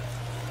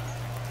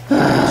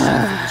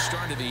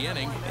 Start of the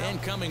inning,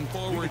 and coming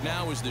forward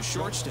now is the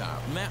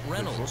shortstop, Matt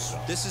Reynolds.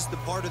 This is the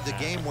part of the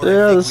game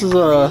where yeah,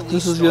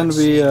 this is going to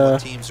be a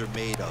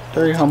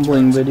very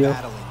humbling video.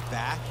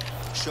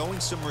 Showing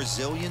some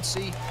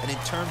resiliency, and in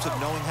terms of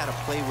knowing how to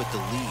play with the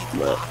lead.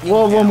 But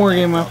we'll have one more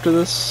game after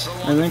this,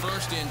 I think.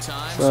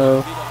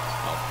 So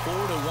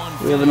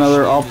we have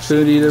another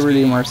opportunity to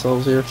redeem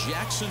ourselves here.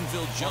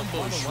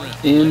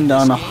 End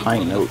on a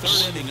high note.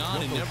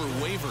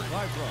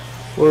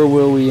 Or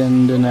will we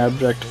end in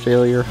abject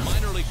failure?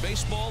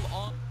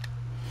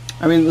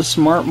 I mean, the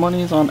smart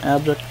money's on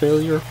abject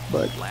failure,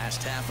 but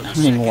I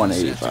mean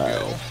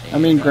 185. I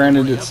mean,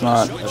 granted, it's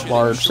not a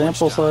large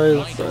sample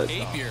size, but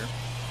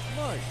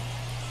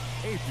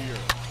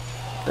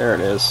there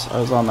it is. I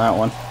was on that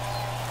one.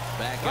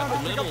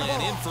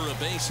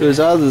 It was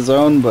out of the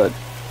zone, but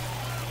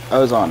I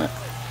was on it.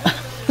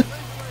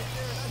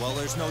 Well,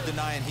 there's no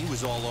denying he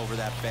was all over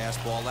that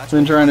fastball. That's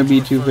been trying to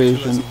be too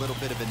patient. A little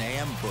bit of an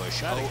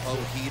ambush.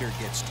 Heater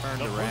gets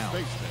turned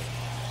around.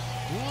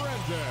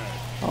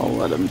 I'll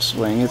let him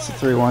swing. It's a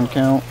 3-1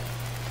 count.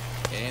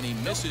 And he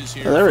misses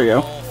here. Oh, there we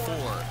go.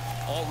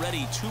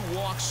 Already 2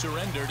 walks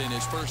surrendered in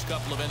his first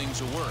couple of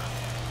innings of work.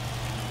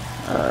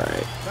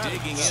 Alright,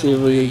 see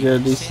if we can get a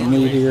decent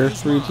lead here.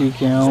 3-2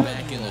 count.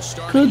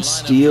 Could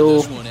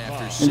steal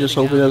and just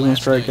hope he doesn't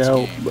strike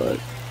out, but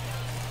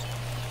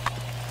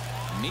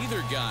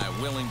neither guy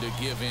willing to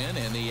give in,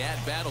 and the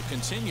at-bat will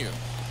continue.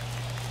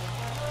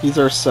 He's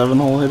our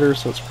 7-hole hitter,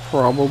 so it's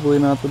probably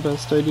not the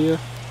best idea.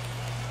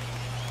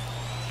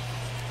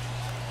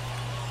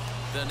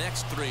 The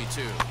next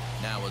 3-2.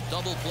 Now a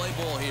double play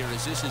ball here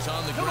as this is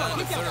on the ground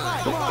to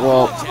third.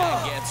 Well,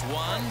 Tag gets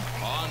one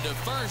on to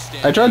first.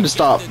 I tried to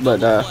stop, but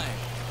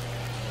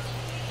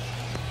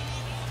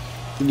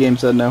the game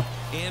said no.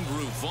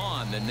 Andrew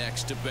Vaughn the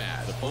next to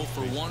bat. 0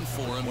 for 1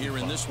 for him here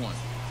in this one.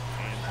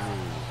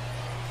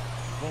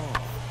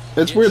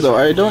 It's weird though.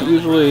 I don't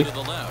usually.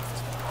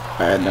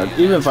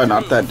 Even if I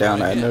knocked that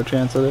down, I had no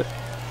chance at it.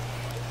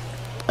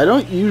 I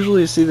don't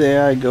usually see the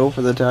AI go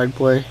for the tag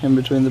play in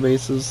between the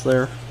bases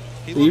there.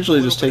 They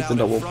usually just take the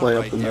double play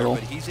up the middle.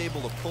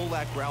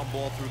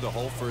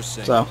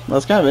 So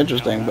that's kind of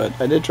interesting, but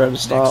I did try to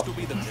stop. Next will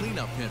be the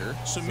cleanup hitter,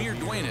 Samir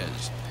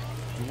Duenas.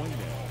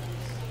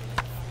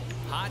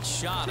 Hot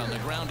shot on the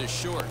ground is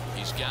short.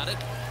 He's got it.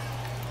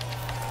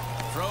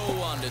 Throw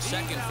on to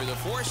second for the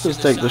force.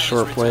 Just take the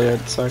short play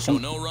at second. So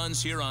no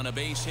runs here on a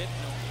base hit.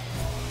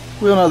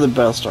 We don't have the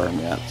best arm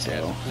yet,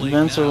 so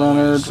advance a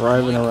runner,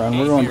 driving around.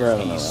 We're going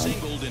driving around.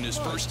 Singled in his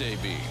first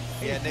AB.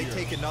 Yeah, and they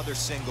take another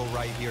single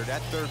right here.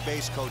 That third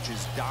base coach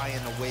is dying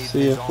to wave.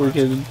 See if we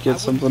could get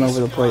something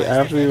over the plate. I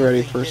have to be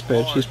ready first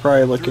pitch. He's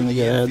probably looking to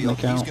get ahead in the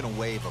count.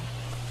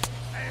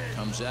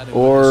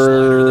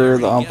 Or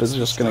the ump is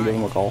just going to give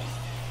him a call.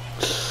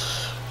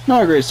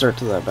 Not a great start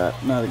to that bat.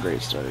 Not a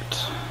great start.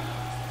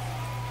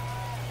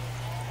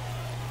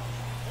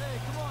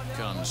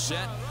 Comes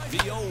set. The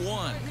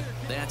 0-1.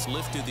 That's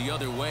lifted the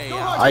other way.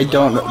 I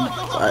don't know.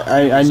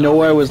 I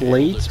know I was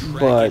late,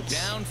 but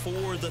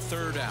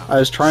I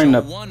was trying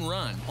to.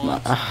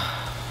 I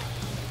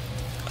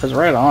was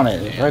right on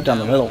it, right down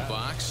the middle.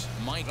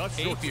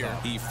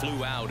 He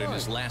flew out in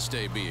his last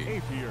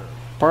AB.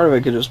 Part of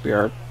it could just be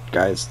our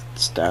guy's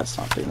stats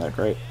not being that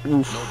great.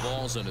 Oof. No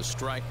balls and a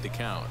strike to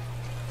count.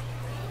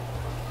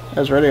 I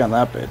was ready on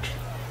that pitch,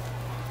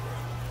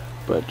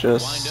 but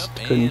just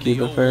couldn't keep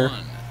it fair.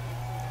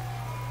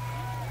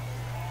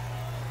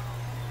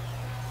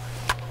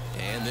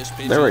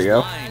 There we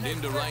go.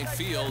 Into right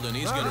field, and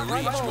he's gonna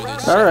reach with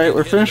his Alright,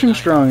 we're finishing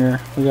strong here.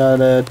 We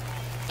got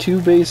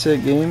 2 base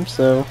hit games,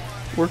 so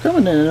we're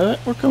coming into it.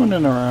 We're coming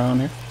in around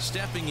here.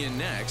 Stepping in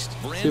next,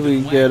 See if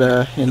we can get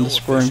in the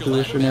scoring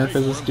position here,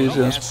 because this dude's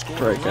going to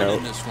strike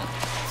out.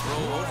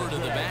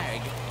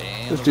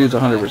 This dude's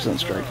 100%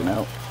 striking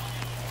out.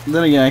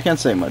 Then again, I can't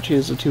say much. He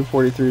has a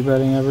 243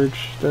 batting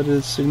average. That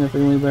is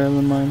significantly better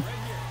than mine.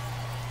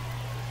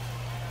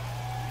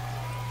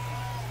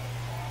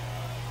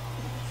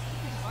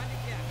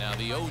 Now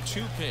the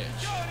 0-2 pitch.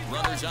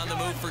 Runners on the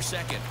move for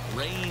second.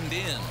 Reined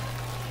in.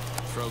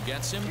 Throw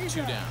gets him,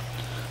 2 down.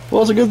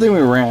 Well, it's a good thing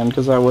we ran,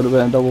 because that would have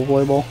been a double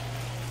play ball.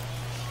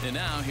 And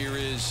now here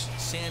is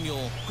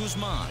Samuel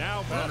Guzman.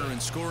 Runner in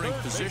scoring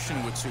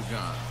position with 2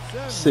 gone.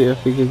 See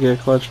if we could get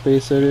a clutch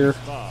base hit here.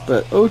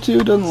 But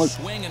 0-2 doesn't look...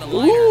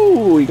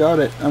 Ooh, we got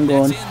it. I'm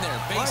going.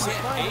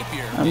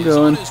 I'm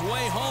going.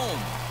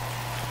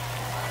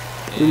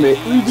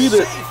 We beat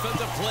it.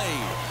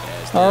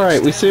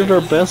 Alright, we saved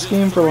our best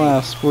game for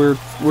last. We're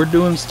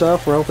doing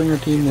stuff. We're helping our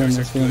team win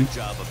this game.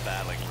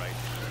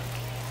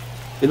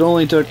 It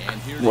only took,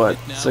 what,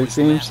 6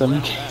 games,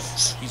 7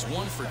 games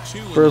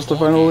for us to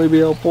finally be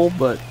helpful,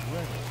 but...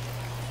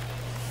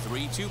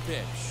 3-2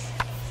 pitch.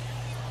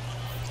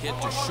 Hit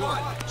to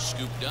short.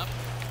 Scooped up.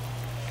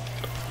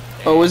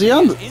 Oh, was he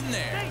on the...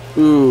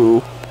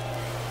 Ooh.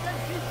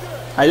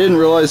 I didn't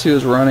realize he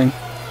was running.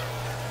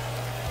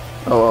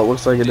 Oh, well, it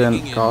looks like it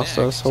didn't cost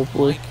us,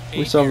 hopefully.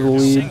 We still have the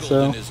lead,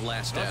 so...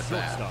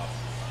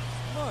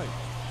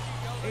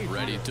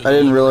 I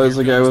didn't realize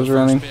the guy was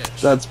running.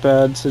 That's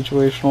bad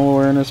situational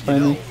awareness by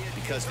me.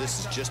 Because this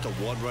is just a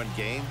one-run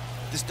game,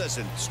 this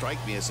doesn't strike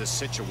me as a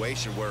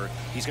situation where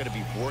he's going to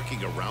be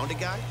working around a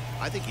guy.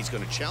 I think he's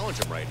going to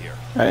challenge him right here.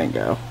 I didn't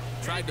go.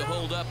 Tried to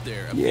hold up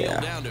there. Yeah.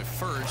 Down to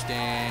first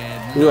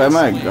and ooh, I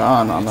might have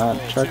gone on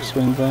that check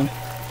swing thing.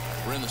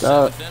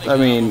 I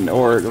mean,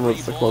 or it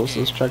was the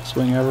closest check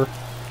swing ever.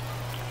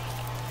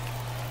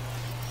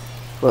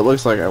 But it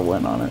looks like I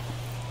went on it.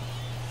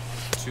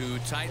 Too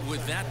tight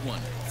with that one.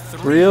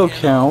 3-0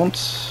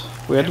 count.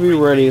 We have to be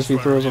ready if he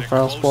throws a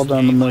fastball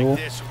down the middle.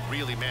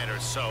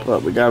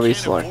 But we gotta be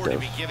selective.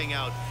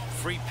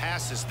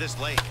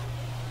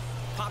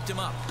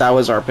 That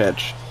was our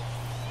pitch.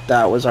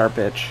 That was our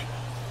pitch.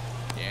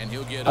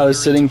 I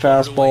was sitting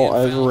fastball,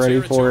 I was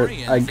ready for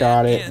it, I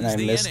got it, and I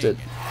missed it.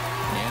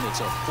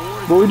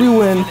 But we do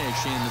win.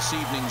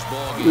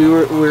 We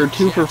were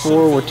 2 for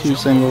 4 with 2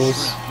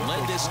 singles.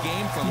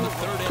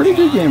 Pretty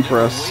good game for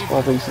us,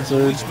 all things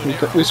considered.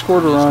 We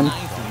scored a run.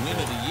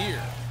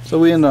 So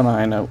we end on a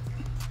high note.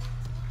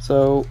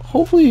 So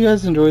hopefully you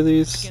guys enjoy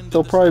these.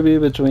 They'll probably be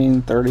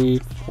between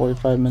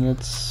 30-45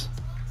 minutes,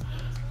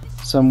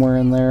 somewhere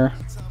in there.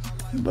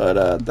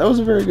 But that was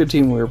a very good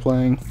team we were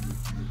playing.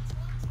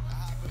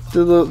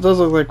 It does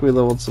look like we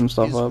leveled some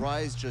stuff up. His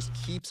rise just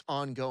keeps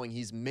on going.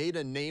 He's made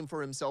a name for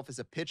himself as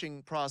a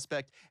pitching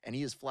prospect, and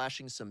he is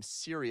flashing some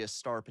serious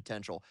star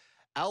potential.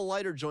 Al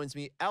Leiter joins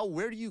me. Al,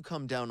 where do you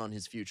come down on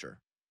his future?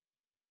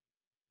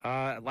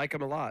 I like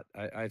him a lot.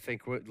 I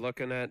think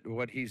looking at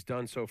what he's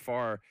done so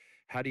far,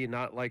 how do you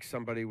not like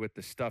somebody with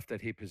the stuff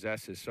that he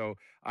possesses? So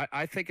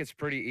I think it's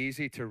pretty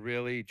easy to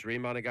really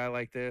dream on a guy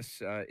like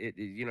this.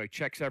 You know, he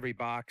checks every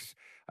box.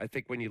 I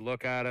think when you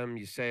look at him,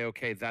 you say,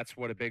 okay, that's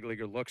what a big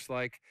leaguer looks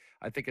like.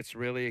 I think it's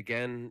really,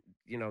 again,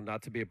 you know,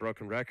 not to be a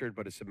broken record,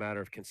 but it's a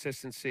matter of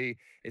consistency.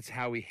 It's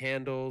how he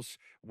handles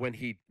when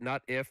he,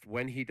 not if,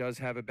 when he does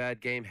have a bad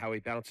game, how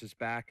he bounces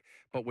back.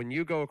 But when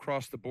you go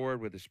across the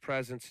board with his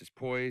presence, his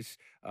poise,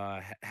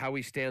 how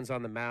he stands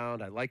on the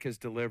mound, I like his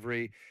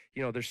delivery.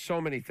 You know, there's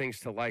so many things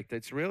to like.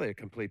 That's really a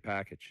complete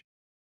package.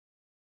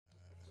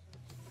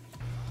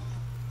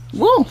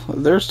 Well,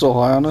 they're still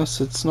high on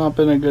us. It's not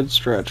been a good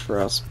stretch for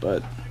us,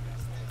 but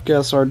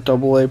guess our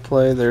AA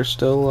play, they're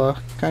still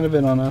kind of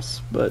in on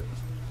us. But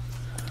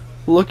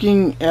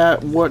looking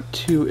at what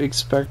to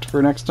expect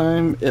for next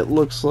time, it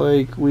looks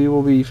like we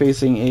will be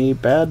facing a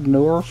bad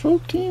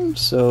Norfolk team,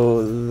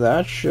 so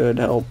that should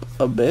help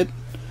a bit.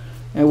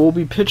 And we'll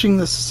be pitching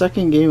the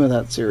second game of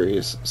that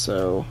series,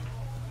 so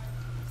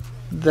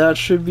that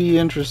should be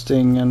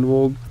interesting, and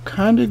we'll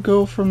kind of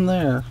go from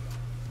there.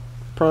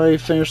 Probably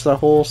finish the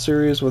whole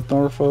series with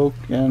Norfolk,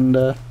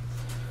 and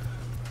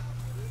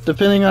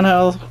depending on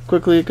how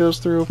quickly it goes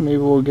through, maybe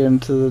we'll get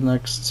into the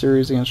next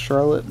series against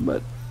Charlotte,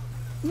 but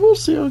we'll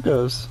see how it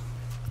goes.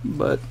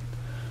 But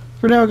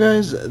for now,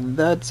 guys,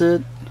 that's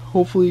it.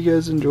 Hopefully you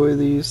guys enjoy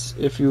these.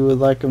 If you would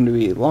like them to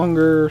be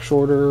longer,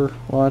 shorter,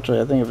 well, actually,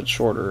 I think if it's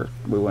shorter,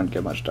 we wouldn't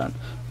get much done.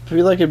 If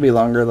you'd like it to be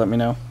longer, let me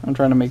know. I'm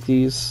trying to make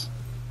these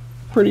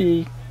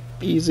pretty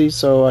easy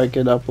so I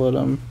could upload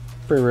them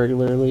pretty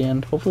regularly,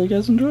 and hopefully you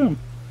guys enjoy them.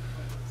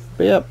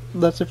 But yeah,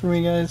 that's it for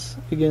me, guys.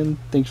 Again,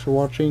 thanks for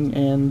watching,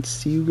 and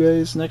see you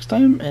guys next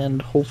time, and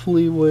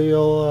hopefully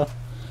we'll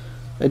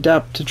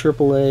adapt to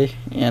AAA,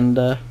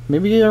 and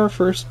maybe get our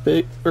first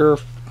big, or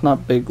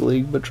not big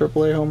league, but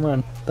AAA home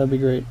run. That'd be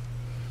great.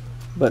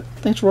 But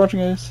thanks for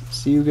watching, guys.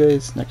 See you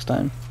guys next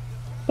time.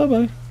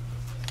 Bye-bye.